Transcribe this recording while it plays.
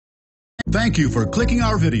Thank you for clicking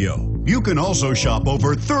our video. You can also shop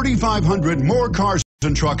over 3,500 more cars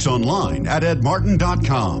and trucks online at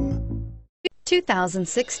edmartin.com.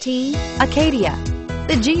 2016 Acadia.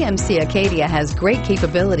 The GMC Acadia has great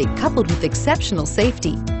capability coupled with exceptional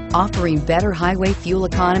safety, offering better highway fuel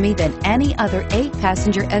economy than any other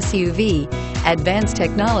 8-passenger SUV, advanced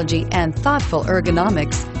technology, and thoughtful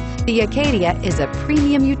ergonomics. The Acadia is a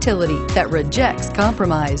premium utility that rejects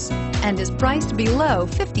compromise and is priced below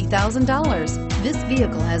 $50,000. This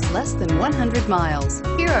vehicle has less than 100 miles.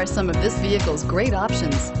 Here are some of this vehicle's great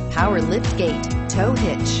options: power lift gate, tow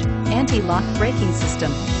hitch, anti-lock braking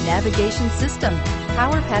system, navigation system,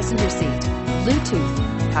 power passenger seat,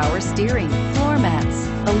 Bluetooth, power steering, floor mats,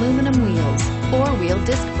 aluminum wheels, 4-wheel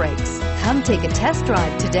disc brakes. Come take a test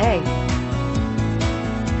drive today.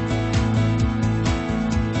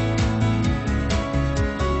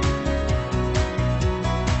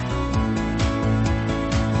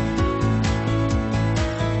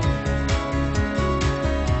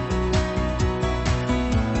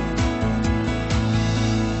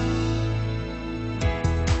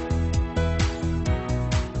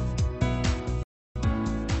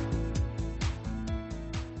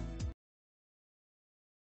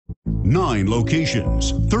 Nine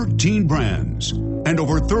locations, 13 brands, and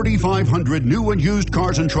over 3,500 new and used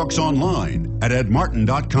cars and trucks online at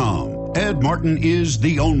edmartin.com. Ed Martin is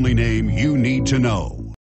the only name you need to know.